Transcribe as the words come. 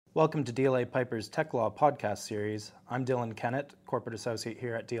Welcome to DLA Piper's Tech Law podcast series. I'm Dylan Kennett, Corporate Associate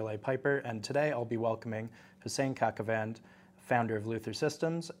here at DLA Piper, and today I'll be welcoming Hussein Kakavand, founder of Luther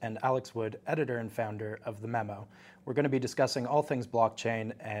Systems, and Alex Wood, editor and founder of The Memo. We're going to be discussing all things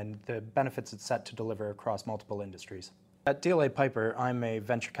blockchain and the benefits it's set to deliver across multiple industries. At DLA Piper, I'm a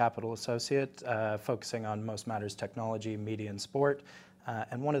venture capital associate focusing on most matters technology, media, and sport.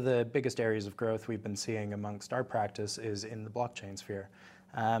 And one of the biggest areas of growth we've been seeing amongst our practice is in the blockchain sphere.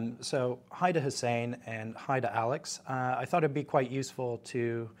 So hi to Hussein and hi to Alex. I thought it'd be quite useful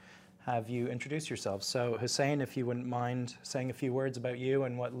to have you introduce yourselves. So Hussein, if you wouldn't mind saying a few words about you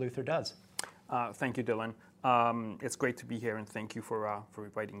and what Luther does. Thank you, Dylan. It's great to be here, and thank you for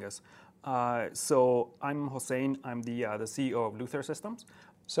inviting us. So I'm Hussein. I'm the CEO of Luther Systems.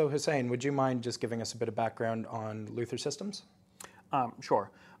 So Hussein, would you mind just giving us a bit of background on Luther Systems? Sure.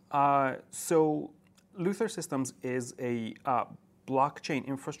 So Luther Systems is a blockchain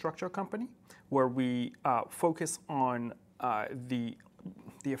infrastructure company where we focus on the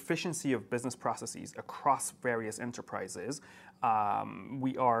efficiency of business processes across various enterprises.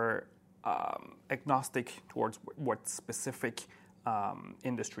 We are agnostic towards what specific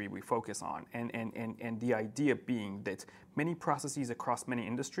industry we focus on, and the idea being that many processes across many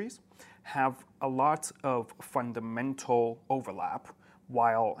industries have a lot of fundamental overlap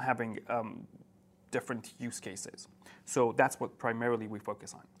while having different use cases. So that's what primarily we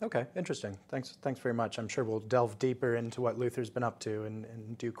focus on. Okay, interesting. Thanks very much. I'm sure we'll delve deeper into what Luther's been up to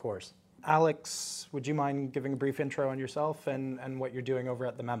in due course. Alex, would you mind giving a brief intro on yourself and what you're doing over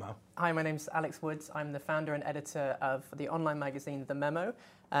at The Memo? Hi, my name's Alex Woods. I'm the founder and editor of the online magazine The Memo.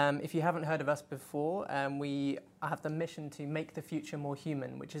 If you haven't heard of us before, we have the mission to make the future more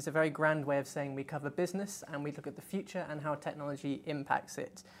human, which is a very grand way of saying we cover business and we look at the future and how technology impacts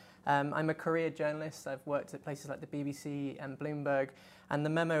it. I'm a career journalist. I've worked at places like the BBC and Bloomberg, and The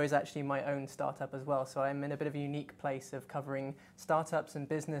Memo is actually my own startup as well. So I'm in a bit of a unique place of covering startups and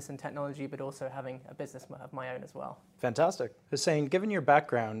business and technology, but also having a business of my own as well. Fantastic. Hussein, given your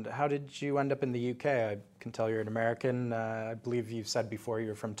background, how did you end up in the UK? I can tell you're an American. I believe you've said before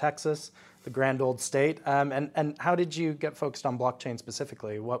you're from Texas, the grand old state. And how did you get focused on blockchain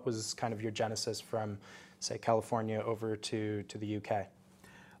specifically? What was kind of your genesis from, say, California over to the UK?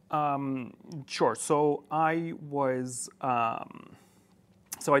 Sure. So I was,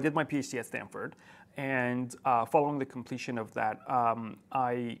 so I did my PhD at Stanford, and following the completion of that,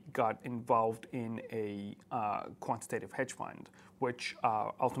 I got involved in a quantitative hedge fund, which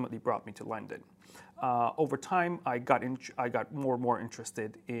ultimately brought me to London. Over time, I got more and more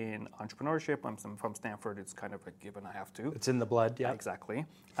interested in entrepreneurship. I'm from Stanford. It's kind of a given. I have to. It's in the blood, yeah. Exactly.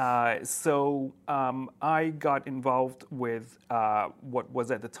 So I got involved with what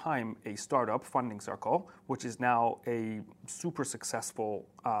was at the time a startup, Funding Circle, which is now a super successful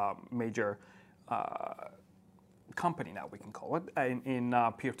major company now, we can call it, in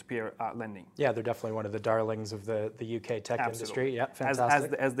peer-to-peer lending. Yeah, they're definitely one of the darlings of the UK tech industry. Yeah,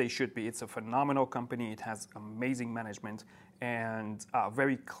 fantastic. As they should be. It's a phenomenal company. It has amazing management and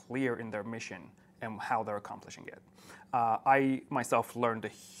very clear in their mission and how they're accomplishing it. I myself learned a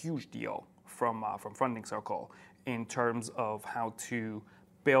huge deal from Funding Circle in terms of how to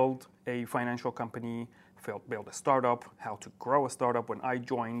build a financial company, build a startup, how to grow a startup. When I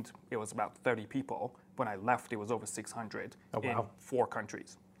joined, it was about 30 people. When I left, it was over 600 in 4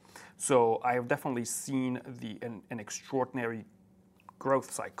 countries. So I have definitely seen an extraordinary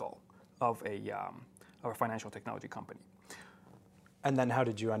growth cycle of a financial technology company. And then how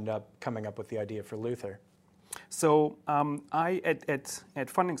did you end up coming up with the idea for Luther? So at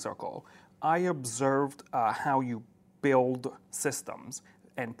Funding Circle, I observed how you build systems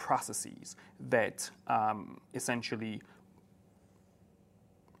and processes that essentially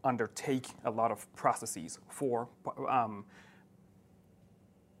undertake a lot of processes for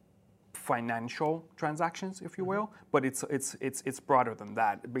financial transactions, if you will, but it's broader than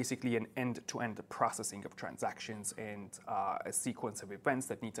that. Basically, an end-to-end processing of transactions and a sequence of events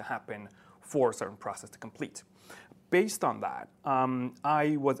that need to happen for a certain process to complete. Based on that,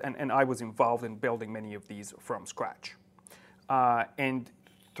 I was involved in building many of these from scratch, and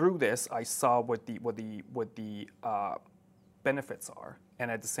through this, I saw what the benefits are,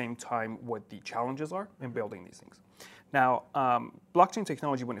 and at the same time, what the challenges are in building these things. Now, blockchain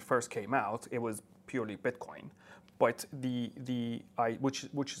technology, when it first came out, it was purely Bitcoin, but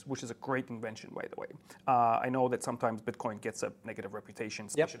which is a great invention, by the way. I know that sometimes Bitcoin gets a negative reputation,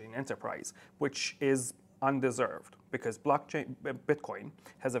 especially in enterprise, which is undeserved because Bitcoin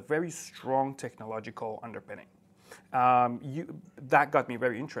has a very strong technological underpinning. That got me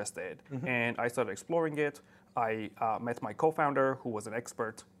very interested, and I started exploring it. I met my co-founder, who was an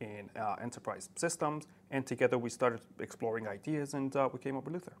expert in enterprise systems, and together we started exploring ideas, and we came up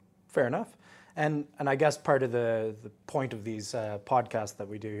with Luther. Fair enough. And I guess part of the point of these podcasts that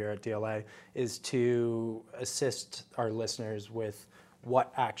we do here at DLA is to assist our listeners with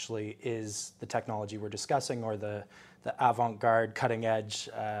what actually is the technology we're discussing, or the avant-garde, cutting-edge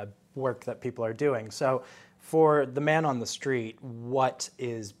work that people are doing. So for the man on the street, what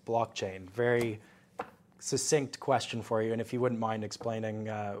is blockchain? Very succinct question for you, and if you wouldn't mind explaining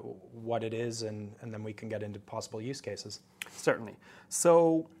what it is, and then we can get into possible use cases. Certainly.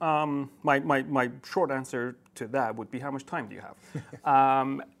 So my short answer to that would be, how much time do you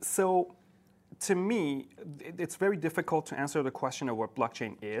have? So to me, it's very difficult to answer the question of what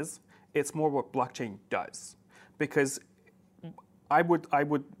blockchain is. It's more what blockchain does. Because I would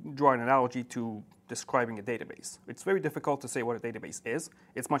draw an analogy to describing a database. It's very difficult to say what a database is.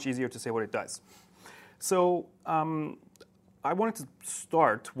 It's much easier to say what it does. So I wanted to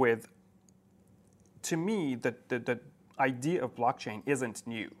start with, to me, the idea of blockchain isn't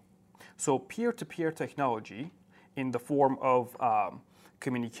new. So peer-to-peer technology in the form of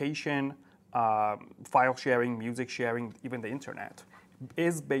communication, file sharing, music sharing, even the internet,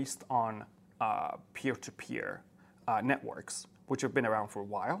 is based on peer-to-peer networks, which have been around for a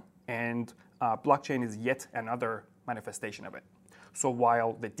while. And blockchain is yet another manifestation of it. So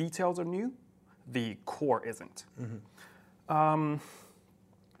while the details are new, the core isn't. Mm-hmm.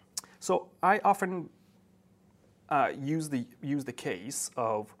 So I often use the case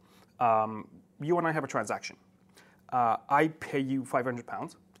of you and I have a transaction. I pay you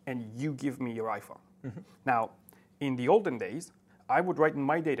 £500 and you give me your iPhone. Mm-hmm. Now, in the olden days, I would write in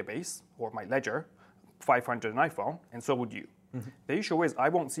my database or my ledger 500 an iPhone, and so would you. Mm-hmm. The issue is I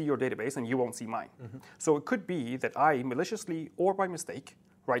won't see your database and you won't see mine. Mm-hmm. So it could be that I maliciously or by mistake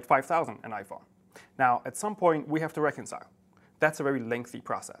write 5,000 an iPhone. Now, at some point, we have to reconcile. That's a very lengthy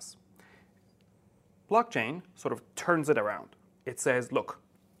process. Blockchain sort of turns it around. It says, look,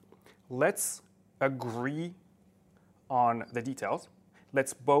 let's agree on the details.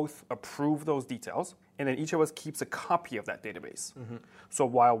 Let's both approve those details, and then each of us keeps a copy of that database. Mm-hmm. So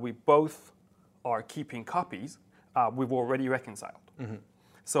while we both are keeping copies, we've already reconciled. Mm-hmm.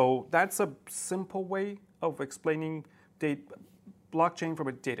 So that's a simple way of explaining blockchain from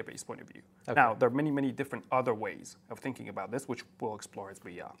a database point of view. Okay. Now, there are many, many different other ways of thinking about this, which we'll explore as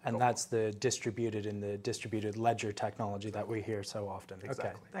we and that's the distributed ledger technology that we hear so often. Exactly.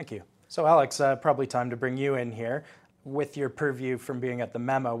 Okay, thank you. So Alex, probably time to bring you in here. With your purview from being at the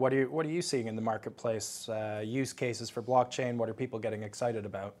Memo, what are you seeing in the marketplace? Use cases for blockchain? What are people getting excited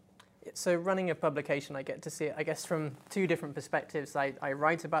about? So running a publication, I get to see it, I guess, from two different perspectives. I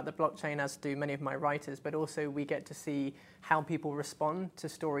write about the blockchain, as do many of my writers, but also we get to see how people respond to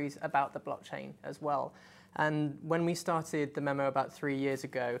stories about the blockchain as well. And when we started the Memo about 3 years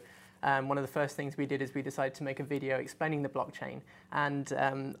ago, one of the first things we did is we decided to make a video explaining the blockchain. And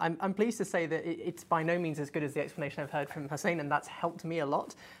I'm pleased to say that it's by no means as good as the explanation I've heard from Hussein, and that's helped me a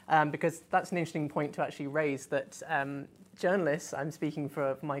lot, because that's an interesting point to actually raise, that journalists, I'm speaking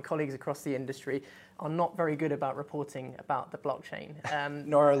for my colleagues across the industry, are not very good about reporting about the blockchain.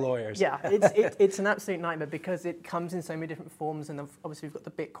 Nor are lawyers. Yeah, it's an absolute nightmare because it comes in so many different forms, and obviously we've got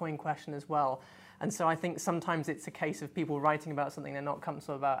the Bitcoin question as well. And so I think sometimes it's a case of people writing about something they're not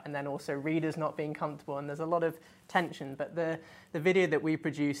comfortable about, and then also readers not being comfortable, and there's a lot of tension. But the video that we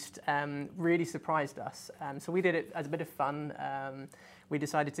produced really surprised us. So we did it as a bit of fun. We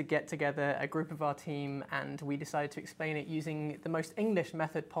decided to get together a group of our team, and we decided to explain it using the most English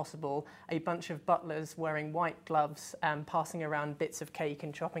method possible, a bunch of butlers wearing white gloves, passing around bits of cake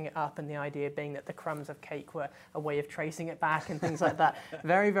and chopping it up, and the idea being that the crumbs of cake were a way of tracing it back and things like that.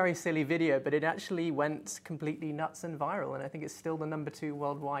 Very, very silly video, but it actually went completely nuts and viral, and I think it's still the #2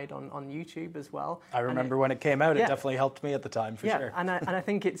 worldwide on YouTube as well. I remember when it came out, it definitely helped me at the time, for sure. And I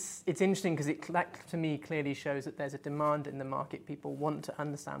think it's interesting because that, to me, clearly shows that there's a demand in the market. People want to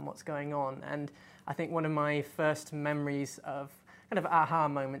understand what's going on. And I think one of my first memories of kind of aha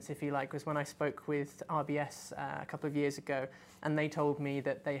moments, if you like, was when I spoke with RBS a couple of years ago, and they told me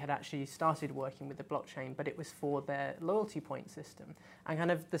that they had actually started working with the blockchain, but it was for their loyalty point system. And kind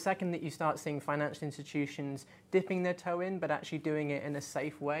of the second that you start seeing financial institutions dipping their toe in, but actually doing it in a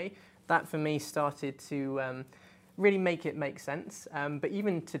safe way, that for me started to really make it make sense. But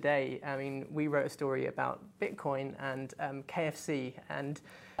even today, I mean, we wrote a story about Bitcoin and KFC. And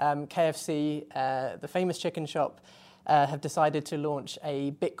KFC, the famous chicken shop, have decided to launch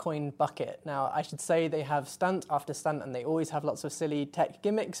a Bitcoin bucket. Now, I should say they have stunt after stunt, and they always have lots of silly tech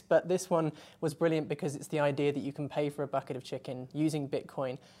gimmicks, but this one was brilliant because it's the idea that you can pay for a bucket of chicken using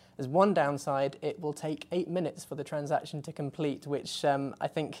Bitcoin. There's one downside: it will take 8 minutes for the transaction to complete, which I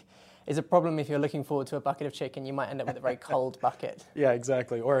think is a problem if you're looking forward to a bucket of chicken. You might end up with a very cold bucket. Yeah,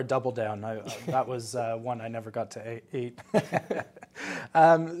 exactly. Or a double down. That was one I never got to eat.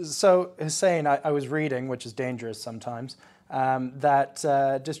 So Hussein, I was reading, which is dangerous sometimes,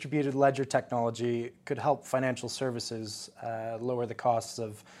 that distributed ledger technology could help financial services lower the costs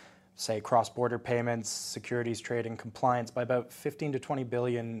of, say, cross-border payments, securities trading, compliance by about 15 to 20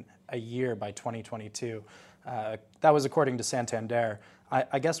 billion a year by 2022. That was according to Santander.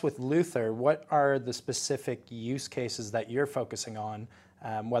 I guess with Luther, what are the specific use cases that you're focusing on,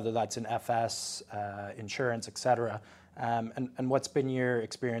 whether that's in FS, insurance, et cetera, and what's been your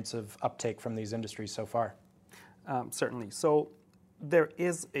experience of uptake from these industries so far? Certainly. So there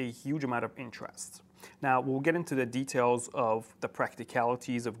is a huge amount of interest. Now, we'll get into the details of the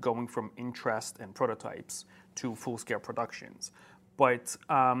practicalities of going from interest and prototypes to full-scale productions. But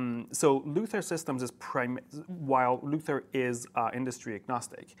so Luther Systems is while Luther is industry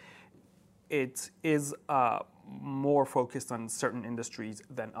agnostic, it is more focused on certain industries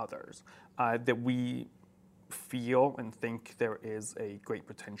than others that we feel and think there is a great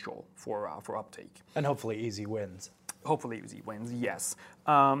potential for uptake. And hopefully easy wins. Hopefully easy wins, yes.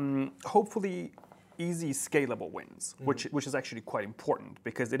 Hopefully easy scalable wins, which is actually quite important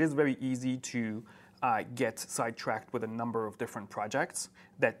because it is very easy to get sidetracked with a number of different projects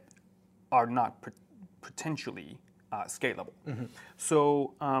that are not potentially scalable.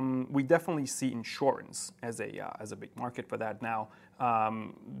 So we definitely see insurance as a big market for that. Now,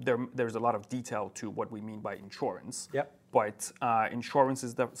 there's a lot of detail to what we mean by insurance. Yep. But insurance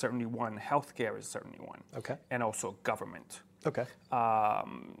is certainly one. Healthcare is certainly one. Okay. And also government. Okay.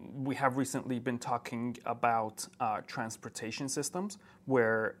 We have recently been talking about transportation systems,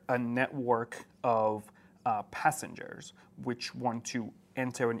 where a network of passengers which want to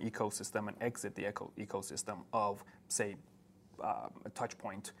enter an ecosystem and exit the ecosystem of, say, a touch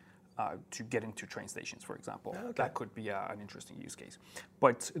point to get into train stations, for example. Okay. That could be an interesting use case.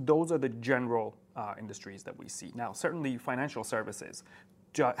 But those are the general industries that we see. Now, certainly financial services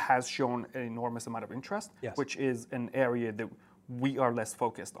has shown an enormous amount of interest, yes, which is an area that we are less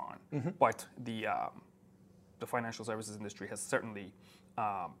focused on. But the financial services industry has certainly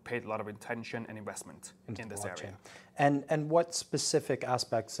paid a lot of attention and investment in this area. And what specific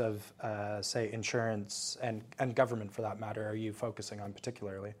aspects of, say, insurance and government, for that matter, are you focusing on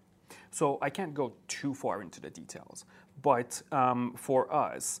particularly? So I can't go too far into the details, but for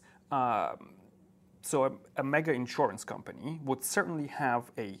us, so a mega insurance company would certainly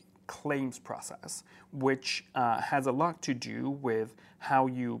have a claims process, which has a lot to do with how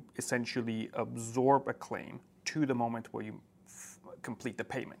you essentially absorb a claim to the moment where you complete the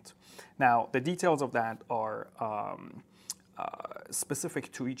payment. Now, the details of that are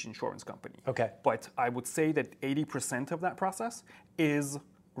specific to each insurance company. Okay. But I would say that 80% of that process is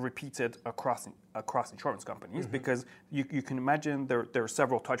repeated across insurance companies because you can imagine there are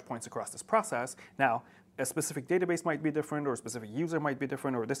several touch points across this process. Now, a specific database might be different, or a specific user might be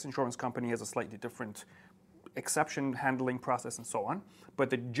different, or this insurance company has a slightly different exception handling process and so on. But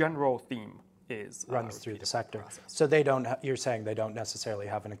the general theme is runs through the sector. Process. So they don't. You're saying they don't necessarily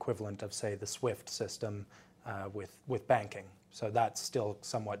have an equivalent of, say, the SWIFT system with banking. So that's still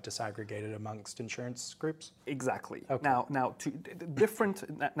somewhat disaggregated amongst insurance groups? Exactly. Okay.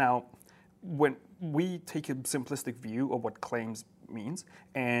 Now, when we take a simplistic view of what claims means,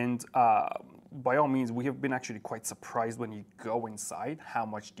 and by all means, we have been actually quite surprised when you go inside how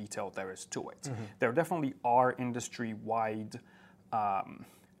much detail there is to it. There definitely are industry-wide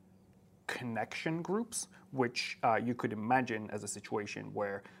connection groups, which you could imagine as a situation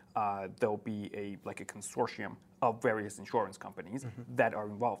where there'll be a consortium of various insurance companies that are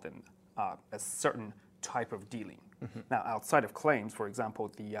involved in a certain type of dealing. Now, outside of claims, for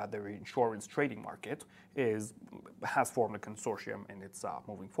example, the insurance trading market has formed a consortium and it's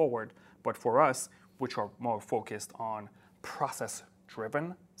moving forward. But for us, which are more focused on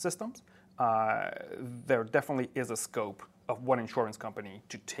process-driven systems, there definitely is a scope of one insurance company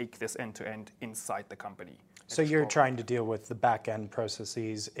to take this end-to-end inside the company. So you're trying to deal with the back-end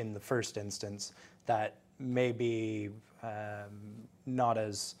processes in the first instance that may be not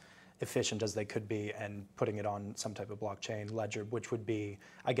as efficient as they could be, and putting it on some type of blockchain ledger, which would be,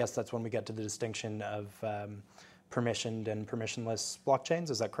 I guess that's when we get to the distinction of permissioned and permissionless blockchains.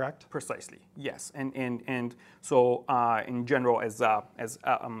 Is that correct? Precisely, yes. And so in general, as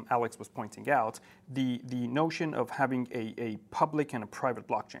Alex was pointing out, the notion of having a public and a private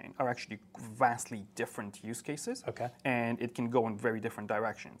blockchain are actually vastly different use cases. Okay. And it can go in very different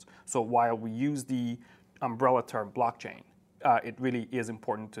directions. So while we use the umbrella term blockchain it really is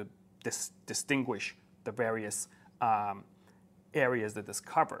important to distinguish the various areas that this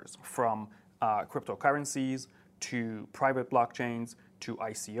covers, from cryptocurrencies to private blockchains to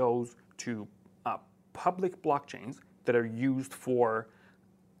ICOs to public blockchains that are used for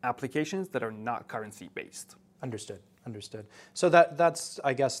applications that are not currency-based. Understood. So that's,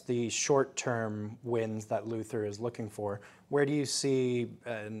 I guess, the short-term wins that Luther is looking for. Where do you see,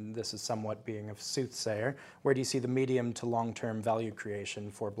 and this is somewhat being a soothsayer, where do you see the medium to long-term value creation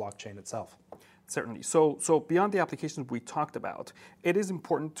for blockchain itself? Certainly. So beyond the applications we talked about, it is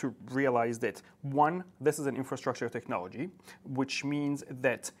important to realize that, one, this is an infrastructure technology, which means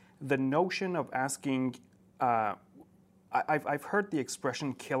that the notion of asking, I've heard the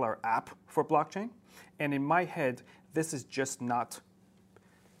expression killer app for blockchain, and in my head, this is just not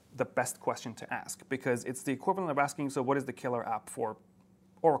the best question to ask, because it's the equivalent of asking, so what is the killer app for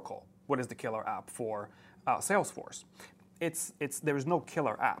Oracle? What is the killer app for Salesforce? There is no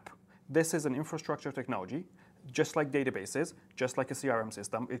killer app. This is an infrastructure technology, just like databases, just like a CRM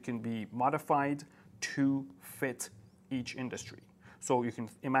system. It can be modified to fit each industry. So you can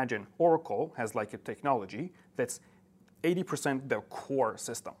imagine Oracle has like a technology that's 80% their core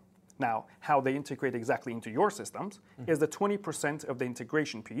system. Now, how they integrate exactly into your systems is the 20% of the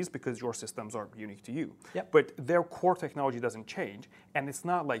integration piece, because your systems are unique to you. Yep. But their core technology doesn't change, and it's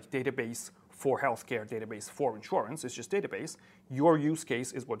not like database for healthcare, database for insurance. It's just database. Your use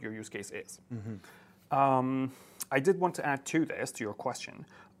case is what your use case is. I did want to add to this, to your question,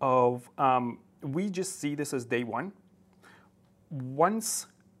 of we just see this as day one. Once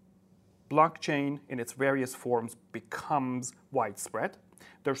blockchain in its various forms becomes widespread,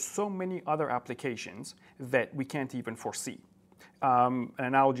 there's so many other applications that we can't even foresee. An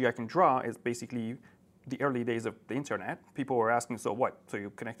analogy I can draw is basically the early days of the internet. People were asking, so what? So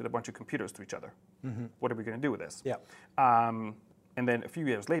you connected a bunch of computers to each other. What are we going to do with this? Yeah. And then a few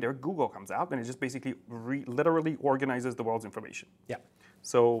years later, Google comes out, and it just basically literally organizes the world's information. Yeah.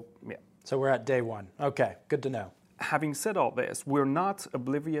 So, yeah. So we're at day one. Okay, good to know. Having said all this, we're not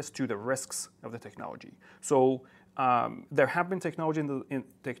oblivious to the risks of the technology. So there have been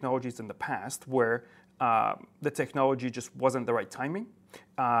technologies in the past where the technology just wasn't the right timing.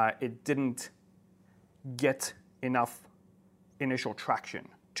 It didn't get enough initial traction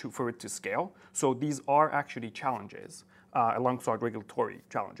for it to scale. So these are actually challenges alongside regulatory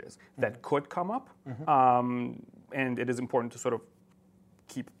challenges that could come up. And it is important to sort of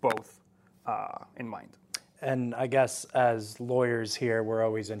keep both in mind. And I guess as lawyers here, we're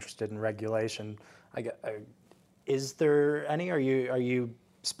always interested in regulation. Is there any? Are you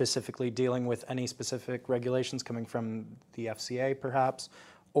specifically dealing with any specific regulations coming from the FCA, perhaps,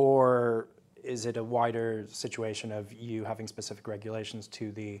 or is it a wider situation of you having specific regulations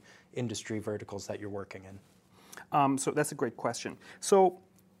to the industry verticals that you're working in? So that's a great question. So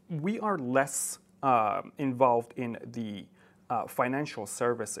we are less involved in the financial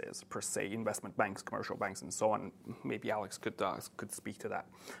services per se, investment banks, commercial banks, and so on. Maybe Alex could speak to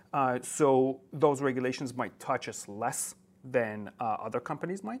that. So those regulations might touch us less than other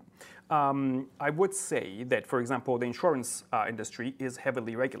companies might. I would say that, for example, the insurance industry is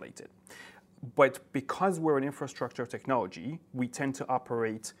heavily regulated. But because we're an infrastructure technology, we tend to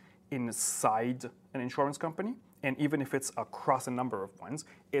operate inside an insurance company. And even if it's across a number of ones,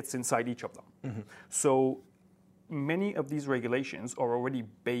 it's inside each of them. So many of these regulations are already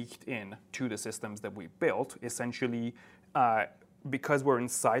baked in to the systems that we built. Essentially, because we're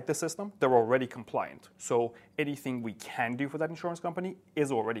inside the system, they're already compliant. So anything we can do for that insurance company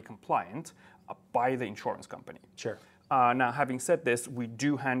is already compliant by the insurance company. Sure. Now, having said this, we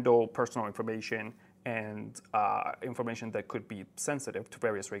do handle personal information and information that could be sensitive to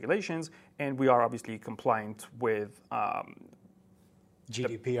various regulations, and we are obviously compliant with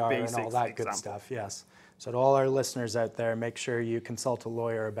GDPR and all that good stuff, yes. So to all our listeners out there, make sure you consult a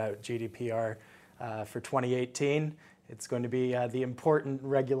lawyer about GDPR for 2018. It's going to be the important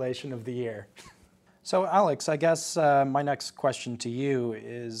regulation of the year. So Alex, I guess my next question to you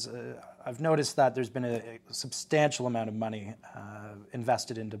is, I've noticed that there's been a substantial amount of money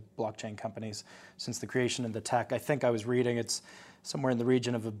invested into blockchain companies since the creation of the tech. I think I was reading it's somewhere in the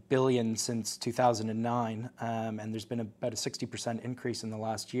region of $1 billion since 2009, and there's been about a 60% increase in the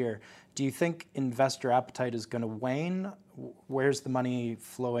last year. Do you think investor appetite is going to wane? Where's the money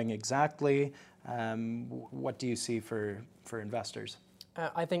flowing exactly? What do you see for investors?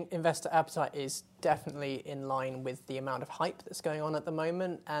 I think investor appetite is definitely in line with the amount of hype that's going on at the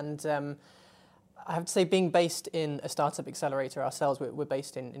moment. And I have to say, being based in a startup accelerator ourselves, we're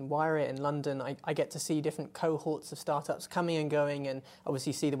based in Wire in London. I get to see different cohorts of startups coming and going, and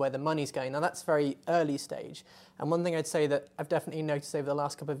obviously see where the money's going. Now, that's very early stage. And one thing I'd say that I've definitely noticed over the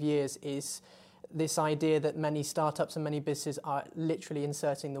last couple of years is this idea that many startups and many businesses are literally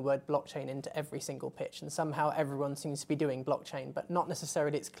inserting the word blockchain into every single pitch, and somehow everyone seems to be doing blockchain, but not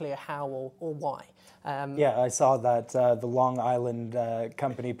necessarily it's clear how or why. Yeah, I saw that the Long Island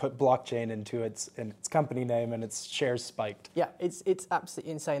company put blockchain into its company name, and its shares spiked. Yeah, it's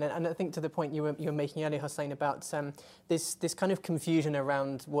absolutely insane, and I think to the point you were making earlier, Hossein, about this kind of confusion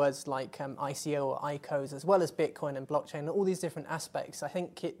around words like ICO or ICOs, as well as Bitcoin and blockchain, all these different aspects. I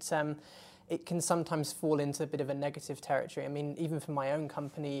think it can sometimes fall into a bit of a negative territory. I mean, even for my own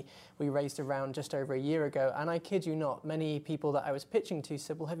company, we raised a round just over a year ago, and I kid you not, many people that I was pitching to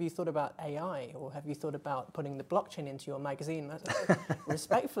said, well, have you thought about AI, or have you thought about putting the blockchain into your magazine?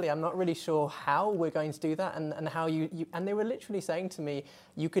 Respectfully, I'm not really sure how we're going to do that, and how and they were literally saying to me,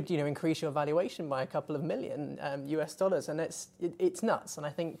 you could increase your valuation by a couple of million US dollars, and it's nuts. And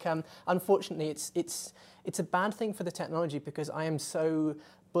I think, unfortunately, it's a bad thing for the technology, because I am so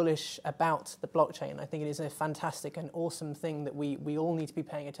bullish about the blockchain. I think it is a fantastic and awesome thing that we all need to be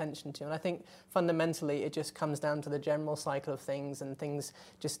paying attention to. And I think fundamentally it just comes down to the general cycle of things, and things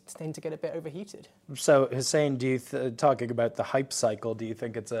just tend to get a bit overheated. So Hossein, talking about the hype cycle, do you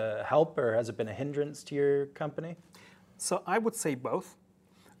think it's a help, or has it been a hindrance to your company? So I would say both.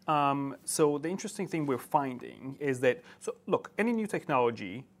 So the interesting thing we're finding is that, look, any new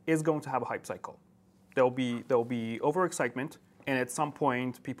technology is going to have a hype cycle. There'll be overexcitement. And at some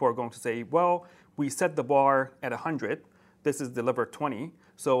point, people are going to say, well, we set the bar at 100. This is delivered 20,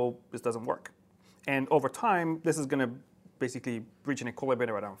 so this doesn't work. And over time, this is going to basically reach an equilibrium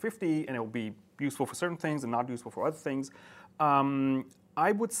around 50, and it will be useful for certain things and not useful for other things.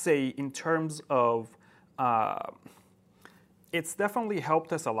 I would say in terms of, it's definitely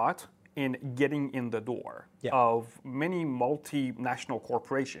helped us a lot in getting in the door of many multinational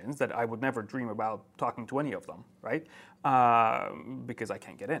corporations that I would never dream about talking to any of them, right? Because I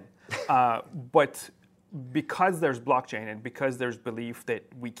can't get in. But because there's blockchain and because there's belief that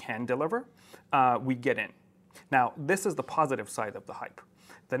we can deliver, we get in. Now, this is the positive side of the hype.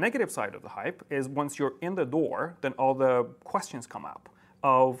 The negative side of the hype is once you're in the door, then all the questions come up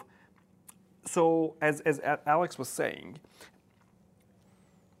of, so as Alex was saying,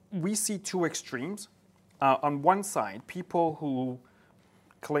 we see two extremes. On one side, people who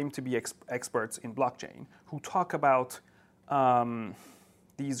claim to be experts in blockchain, who talk about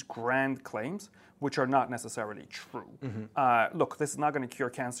these grand claims, which are not necessarily true. Mm-hmm. Look, this is not going to cure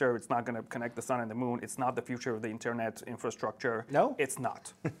cancer. It's not going to connect the sun and the moon. It's not the future of the internet infrastructure. No? It's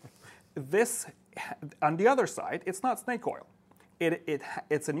not. This, on the other side, it's not snake oil.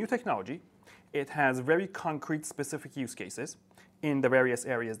 It's a new technology. It has very concrete, specific use cases in the various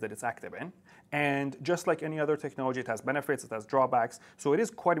areas that it's active in. And just like any other technology, it has benefits, it has drawbacks. So it is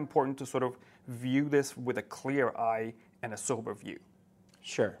quite important to sort of view this with a clear eye and a sober view.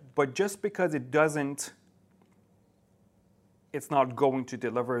 Sure. But just because it's not going to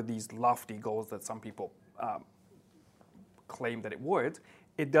deliver these lofty goals that some people claim that it would,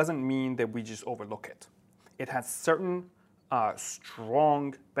 it doesn't mean that we just overlook it. It has certain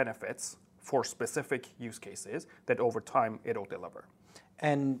strong benefits for specific use cases that over time it'll deliver.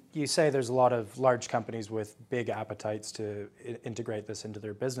 And you say there's a lot of large companies with big appetites to integrate this into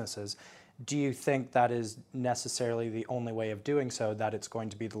their businesses. Do you think that is necessarily the only way of doing so, that it's going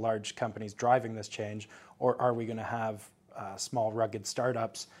to be the large companies driving this change, or are we going to have small, rugged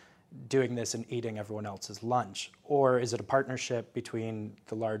startups doing this and eating everyone else's lunch? Or is it a partnership between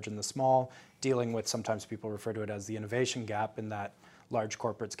the large and the small, dealing with, sometimes people refer to it as the innovation gap, in that large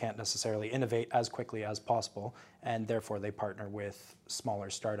corporates can't necessarily innovate as quickly as possible, and therefore they partner with smaller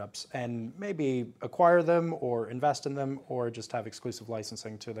startups and maybe acquire them or invest in them, or just have exclusive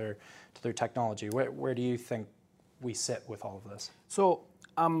licensing to their technology? Where do you think we sit with all of this? So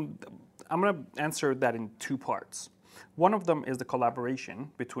I'm going to answer that in two parts. One of them is the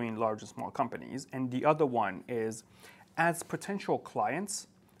collaboration between large and small companies, and the other one is, as potential clients,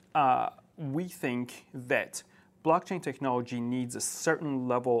 we think that blockchain technology needs a certain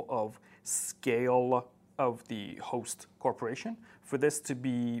level of scale of the host corporation for this to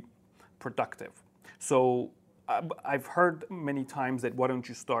be productive. So I've heard many times that why don't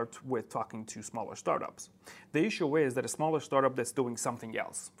you start with talking to smaller startups? The issue is that a smaller startup that's doing something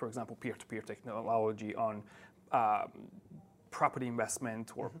else, for example, peer-to-peer technology on property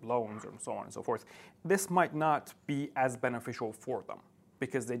investment or loans or so on and so forth, this might not be as beneficial for them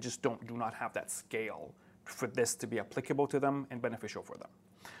because they just do not have that scale for this to be applicable to them and beneficial for them.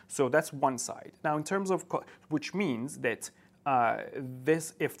 So that's one side. Now, in terms of, which means that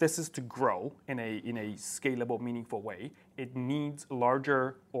if this is to grow in a scalable, meaningful way, it needs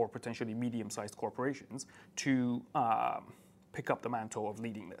larger or potentially medium-sized corporations to pick up the mantle of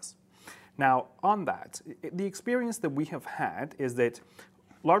leading this. Now, on that, the experience that we have had is that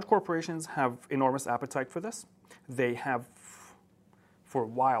large corporations have enormous appetite for this. They have, for a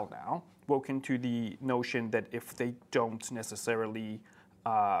while now, woken to the notion that if they don't necessarily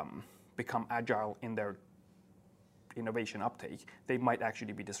become agile in their innovation uptake, they might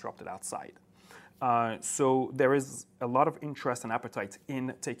actually be disrupted outside. So there is a lot of interest and appetite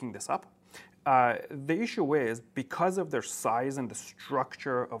in taking this up. The issue is, because of their size and the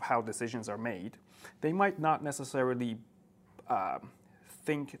structure of how decisions are made, they might not necessarily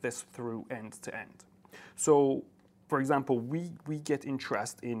think this through end to end. So, for example, we get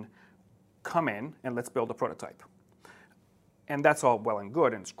interest in come in and let's build a prototype. And that's all well and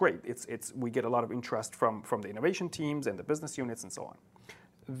good, and it's great. We get a lot of interest from the innovation teams and the business units and so on.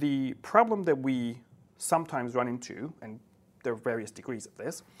 The problem that we sometimes run into, and there are various degrees of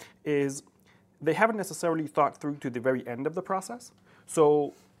this, is they haven't necessarily thought through to the very end of the process.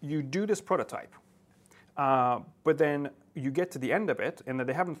 So you do this prototype, but then you get to the end of it, and then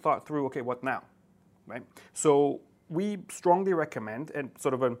they haven't thought through, okay, what now, right? So we strongly recommend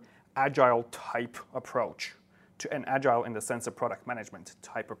sort of an agile type approach, to an agile in the sense of product management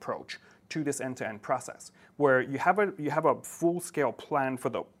type approach to this end-to-end process, where you have a full-scale plan for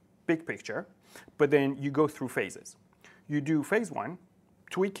the big picture, but then you go through phases. You do phase 1,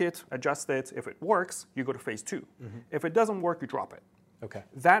 tweak it, adjust it. If it works, you go to phase 2. Mm-hmm. If it doesn't work, you drop it. Okay.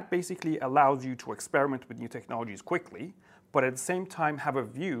 That basically allows you to experiment with new technologies quickly, but at the same time have a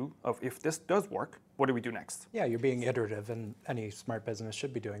view of, if this does work, what do we do next? Yeah, you're being iterative, and any smart business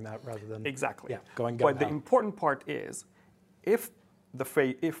should be doing that rather than exactly. Going But the important part is, if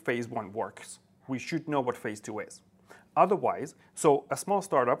phase 1 works, we should know what phase 2 is. Otherwise, so a small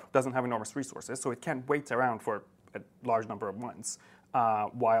startup doesn't have enormous resources, so it can't wait around for a large number of months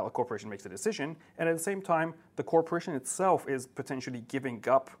while a corporation makes a decision. And at the same time, the corporation itself is potentially giving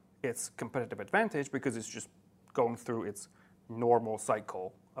up its competitive advantage because it's just going through its normal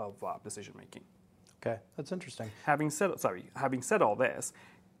cycle of decision making. Okay, that's interesting. Having said all this,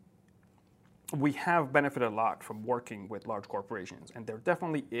 we have benefited a lot from working with large corporations, and there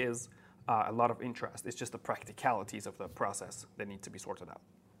definitely is a lot of interest. It's just the practicalities of the process that need to be sorted out.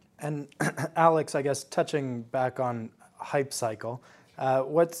 And Alex, I guess touching back on hype cycle,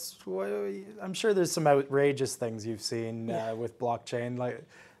 I'm sure there's some outrageous things you've seen with blockchain. Like,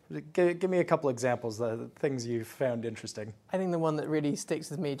 give me a couple examples, the things you've found interesting. I think the one that really sticks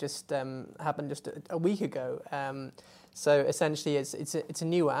with me just happened just a week ago. So essentially, it's a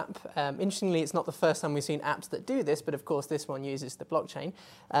new app. Interestingly, it's not the first time we've seen apps that do this, but of course this one uses the blockchain.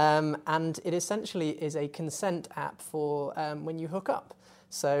 And it essentially is a consent app for when you hook up.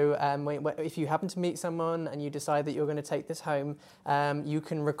 So if you happen to meet someone and you decide that you're going to take this home, you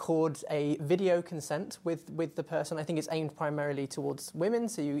can record a video consent with the person. I think it's aimed primarily towards women,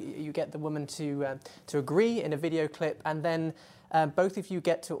 so you get the woman to agree in a video clip, and then both of you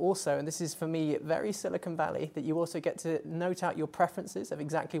get to also, and this is for me very Silicon Valley, that you also get to note out your preferences of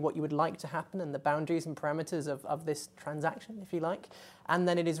exactly what you would like to happen and the boundaries and parameters of this transaction, if you like. And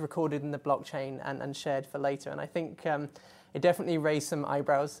then it is recorded in the blockchain and shared for later. And I think it definitely raised some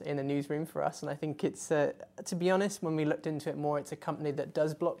eyebrows in the newsroom for us. And I think it's, to be honest, when we looked into it more, it's a company that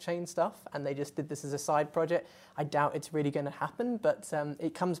does blockchain stuff, and they just did this as a side project. I doubt it's really going to happen, but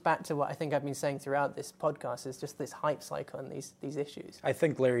it comes back to what I think I've been saying throughout this podcast, is just this hype cycle and these issues. I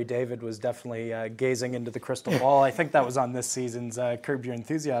think Larry David was definitely gazing into the crystal ball. I think that was on this season's Curb Your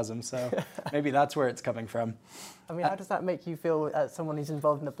Enthusiasm, so maybe that's where it's coming from. I mean, how does that make you feel as someone who's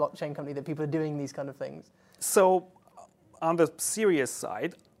involved in a blockchain company, that people are doing these kind of things? So, on the serious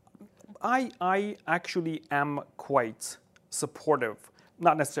side, I actually am quite supportive,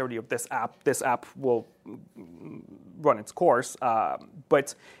 not necessarily of this app. This app will run its course,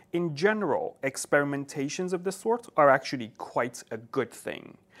 but in general, experimentations of this sort are actually quite a good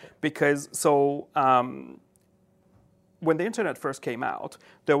thing. Because, when the internet first came out,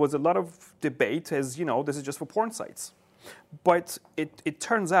 there was a lot of debate as, this is just for porn sites. But it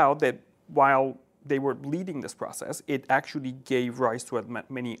turns out that while they were leading this process, it actually gave rise to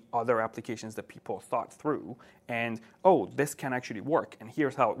many other applications that people thought through. And, this can actually work, and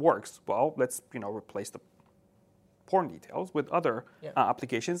here's how it works. Well, let's replace the porn details with other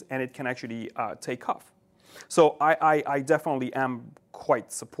applications, and it can actually take off. So I definitely am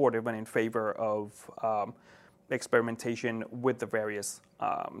quite supportive and in favor of experimentation with the various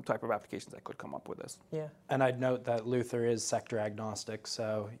type of applications that could come up with this. Yeah. And I'd note that Luther is sector agnostic,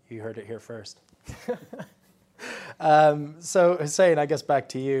 so you heard it here first. So Hussein, I guess back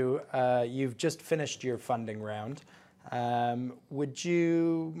to you. You've just finished your funding round. Would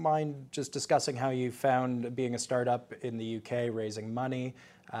you mind just discussing how you found being a startup in the UK, raising money,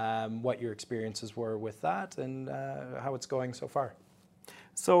 what your experiences were with that, and how it's going so far?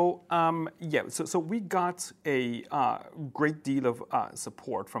 So so we got a great deal of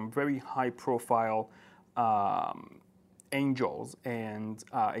support from very high-profile angels and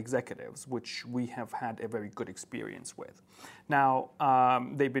executives, which we have had a very good experience with. Now,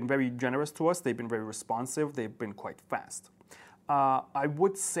 they've been very generous to us. They've been very responsive. They've been quite fast. I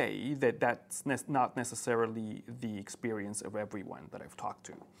would say that that's not necessarily the experience of everyone that I've talked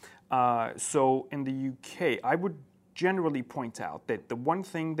to. So in the UK, I would generally point out that the one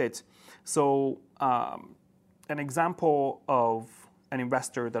thing that, an example of an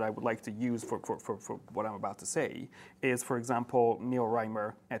investor that I would like to use for what I'm about to say is, for example, Neil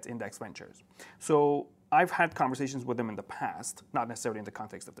Reimer at Index Ventures. So I've had conversations with him in the past, not necessarily in the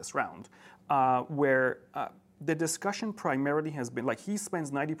context of this round, where the discussion primarily has been, like, he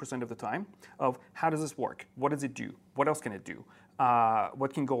spends 90% of the time of how does this work? What does it do? What else can it do?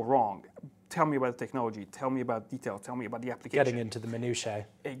 What can go wrong? Tell me about the technology. Tell me about details. Tell me about the application. Getting into the minutiae.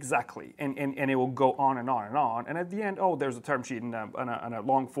 Exactly. And it will go on and on and on. And at the end, there's a term sheet and a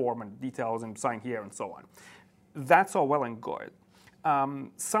long form and details and sign here and so on. That's all well and good.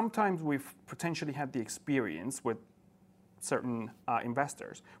 Sometimes we've potentially had the experience with certain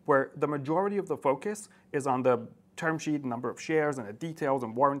investors where the majority of the focus is on the term sheet, number of shares, and the details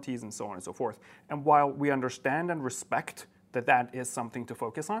and warranties and so on and so forth. And while we understand and respect that that is something to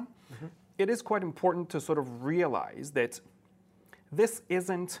focus on, it is quite important to sort of realize that this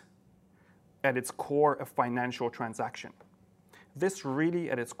isn't at its core a financial transaction. This really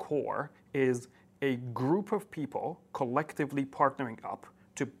at its core is a group of people collectively partnering up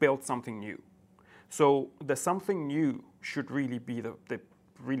to build something new. So the something new should really be the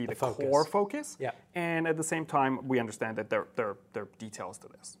core focus. Yeah. And at the same time, we understand that there are details to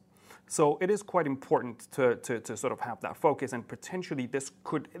this. So it is quite important to sort of have that focus, and potentially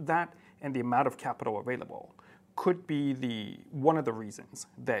that and the amount of capital available could be one of the reasons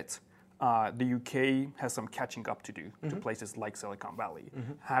that the UK has some catching up to do to places like Silicon Valley.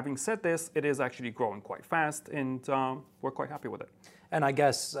 Having said this, it is actually growing quite fast, and we're quite happy with it. And I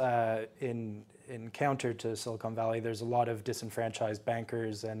guess in counter to Silicon Valley, there's a lot of disenfranchised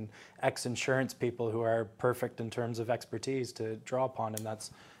bankers and ex-insurance people who are perfect in terms of expertise to draw upon, and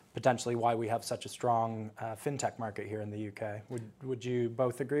that's potentially why we have such a strong fintech market here in the UK. Would you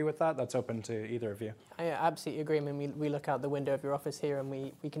both agree with that? That's open to either of you. I absolutely agree. I mean, we look out the window of your office here and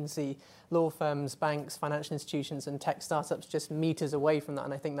we can see law firms, banks, financial institutions and tech startups just meters away from that.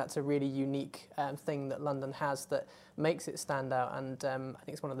 And I think that's a really unique thing that London has that makes it stand out. And I think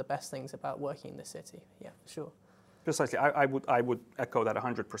it's one of the best things about working in this city. Yeah, for sure. Precisely. I would echo that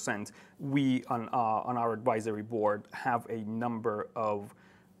 100%. We, on our advisory board, have a number of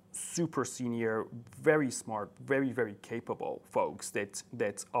super senior, very smart, very, very capable folks that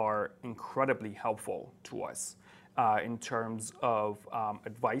are incredibly helpful to us in terms of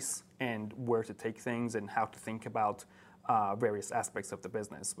advice and where to take things and how to think about various aspects of the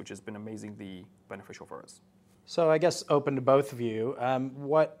business, which has been amazingly beneficial for us. So I guess open to both of you.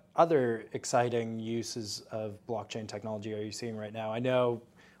 What other exciting uses of blockchain technology are you seeing right now? I know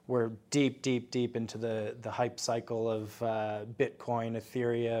we're deep into the hype cycle of Bitcoin,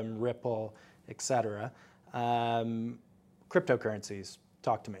 Ethereum, Ripple, etc. Cryptocurrencies,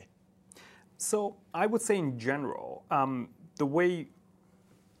 talk to me. So I would say in general, the way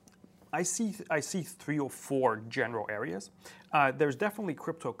I see 3 or 4 general areas. There's definitely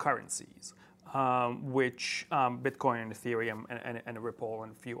cryptocurrencies, which Bitcoin and Ethereum and Ripple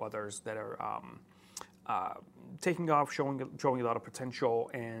and a few others that are taking off, showing a lot of potential,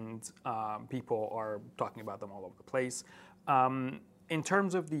 and people are talking about them all over the place. In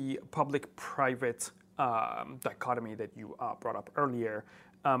terms of the public-private dichotomy that you brought up earlier,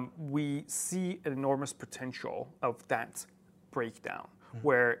 we see an enormous potential of that breakdown,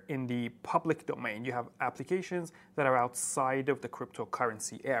 where in the public domain you have applications that are outside of the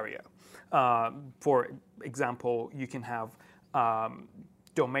cryptocurrency area. For example, you can have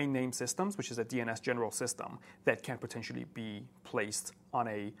domain name systems, which is a DNS general system that can potentially be placed on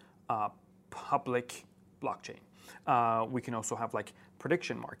a public blockchain. We can also have like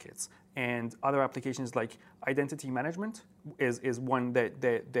prediction markets and other applications like identity management is one that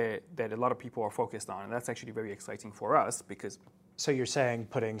a lot of people are focused on, and that's actually very exciting for us because. So you're saying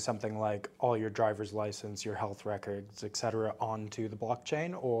putting something like all your driver's license, your health records, et cetera, onto the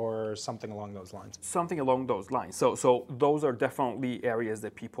blockchain, or something along those lines? Something along those lines. So those are definitely areas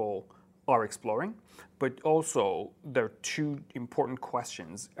that people are exploring, but also there are two important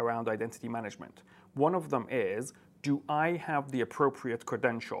questions around identity management. One of them is, do I have the appropriate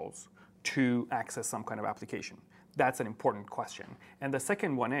credentials to access some kind of application? That's an important question. And the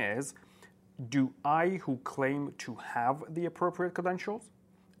second one is, do I, who claim to have the appropriate credentials,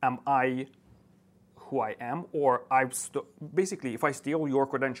 am I who I am, or basically, if I steal your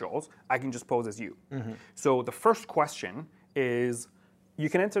credentials, I can just pose as you. Mm-hmm. So the first question is, you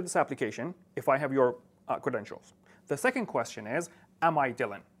can enter this application if I have your credentials. The second question is, am I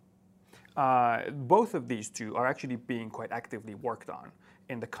Dylan? Both of these two are actually being quite actively worked on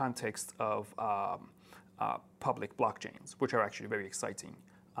in the context of public blockchains, which are actually very exciting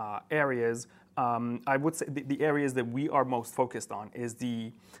areas. I would say the areas that we are most focused on is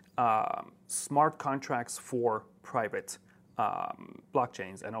the smart contracts for private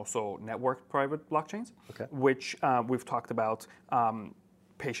blockchains and also networked private blockchains, okay, which we've talked about,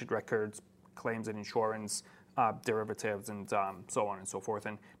 patient records, claims and insurance, derivatives, and so on and so forth,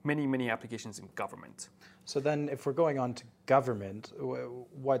 and many, many applications in government. So then if we're going on to government,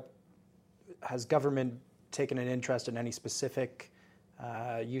 what has government taken an interest in any specific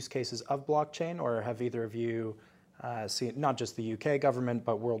use cases of blockchain, or have either of you seen, not just the UK government,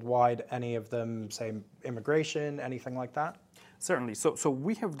 but worldwide, any of them, say, immigration, anything like that? Certainly. So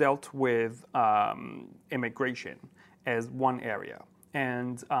we have dealt with immigration as one area.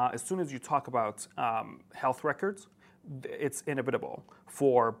 And as soon as you talk about health records, it's inevitable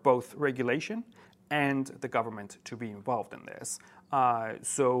for both regulation and the government to be involved in this.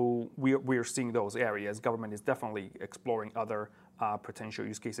 So we're seeing those areas. Government is definitely exploring other potential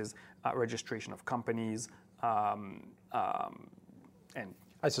use cases, registration of companies, and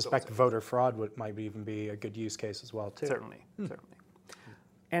I suspect voter fraud might even be a good use case as well, too. Certainly, certainly.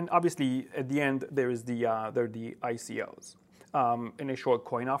 And obviously, at the end, there are the ICOs. Initial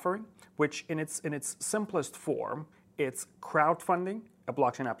coin offering, which in its simplest form, it's crowdfunding a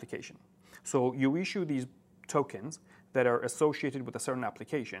blockchain application. So you issue these tokens that are associated with a certain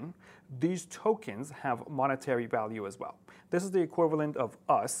application. These tokens have monetary value as well. This is the equivalent of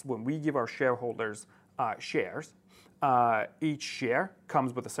us when we give our shareholders shares. Each share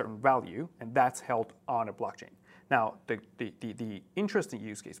comes with a certain value, and that's held on a blockchain. Now, the interesting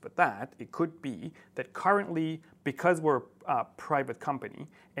use case with that, it could be that currently, because we're a private company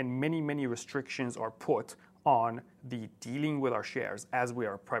and many, many restrictions are put on the dealing with our shares as we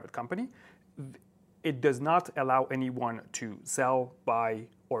are a private company, it does not allow anyone to sell, buy,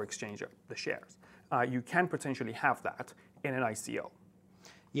 or exchange the shares. You can potentially have that in an ICO.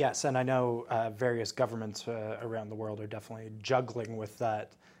 Yes, and I know various governments around the world are definitely juggling with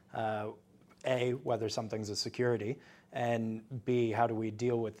that. A, whether something's a security, and B, how do we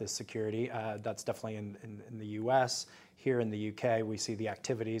deal with this security? That's definitely in the US. Here in the UK, we see the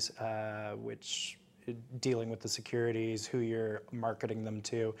activities, which dealing with the securities, who you're marketing them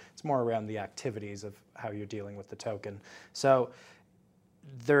to. It's more around the activities of how you're dealing with the token. So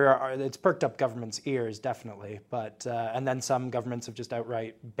it's perked up governments' ears, definitely, but and then some governments have just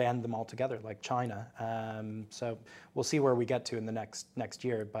outright banned them altogether, like China. So we'll see where we get to in the next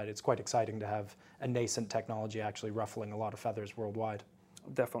year, but it's quite exciting to have a nascent technology actually ruffling a lot of feathers worldwide.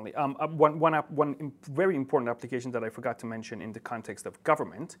 Definitely. One very important application that I forgot to mention in the context of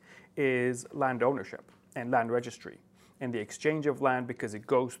government is land ownership and land registry and the exchange of land, because it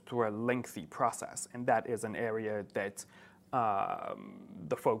goes through a lengthy process, and that is an area that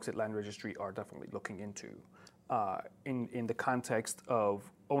the folks at Land Registry are definitely looking into in the context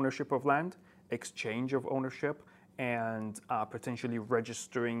of ownership of land, exchange of ownership, and potentially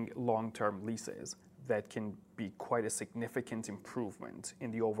registering long-term leases that can be quite a significant improvement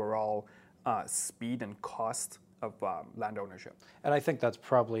in the overall speed and cost of land ownership. And I think that's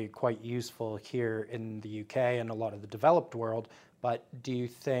probably quite useful here in the UK and a lot of the developed world, but do you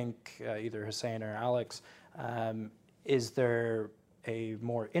think, either Hussein or Alex, is there a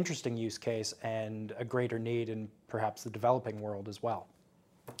more interesting use case and a greater need in perhaps the developing world as well?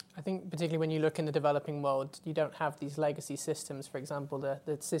 I think particularly when you look in the developing world, you don't have these legacy systems, for example,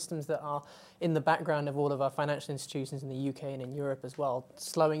 the systems that are in the background of all of our financial institutions in the UK and in Europe as well,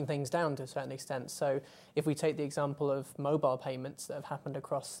 slowing things down to a certain extent. So if we take the example of mobile payments that have happened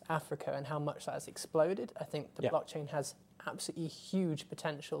across Africa and how much that has exploded, I think the blockchain has absolutely huge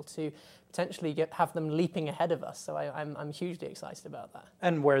potential to potentially have them leaping ahead of us. So I'm hugely excited about that.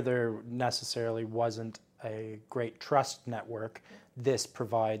 And where there necessarily wasn't a great trust network, this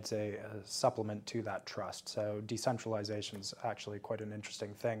provides a supplement to that trust. So decentralization is actually quite an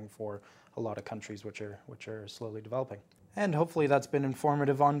interesting thing for a lot of countries which are slowly developing. And hopefully that's been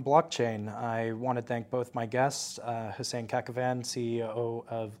informative on blockchain. I want to thank both my guests, Hussein Kakavan, CEO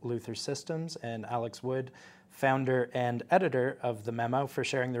of Luther Systems, and Alex Wood, founder and editor of The Memo, for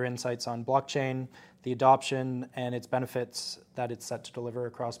sharing their insights on blockchain, the adoption, and its benefits that it's set to deliver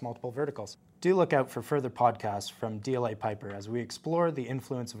across multiple verticals. Do look out for further podcasts from DLA Piper as we explore the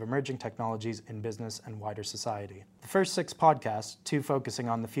influence of emerging technologies in business and wider society. The first 6 podcasts, 2 focusing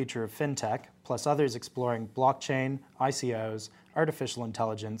on the future of fintech, plus others exploring blockchain, ICOs, artificial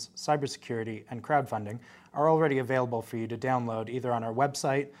intelligence, cybersecurity, and crowdfunding, are already available for you to download either on our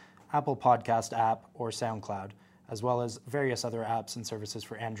website, Apple Podcast app, or SoundCloud, as well as various other apps and services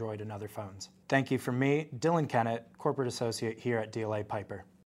for Android and other phones. Thank you from me, Dylan Kennett, Corporate Associate here at DLA Piper.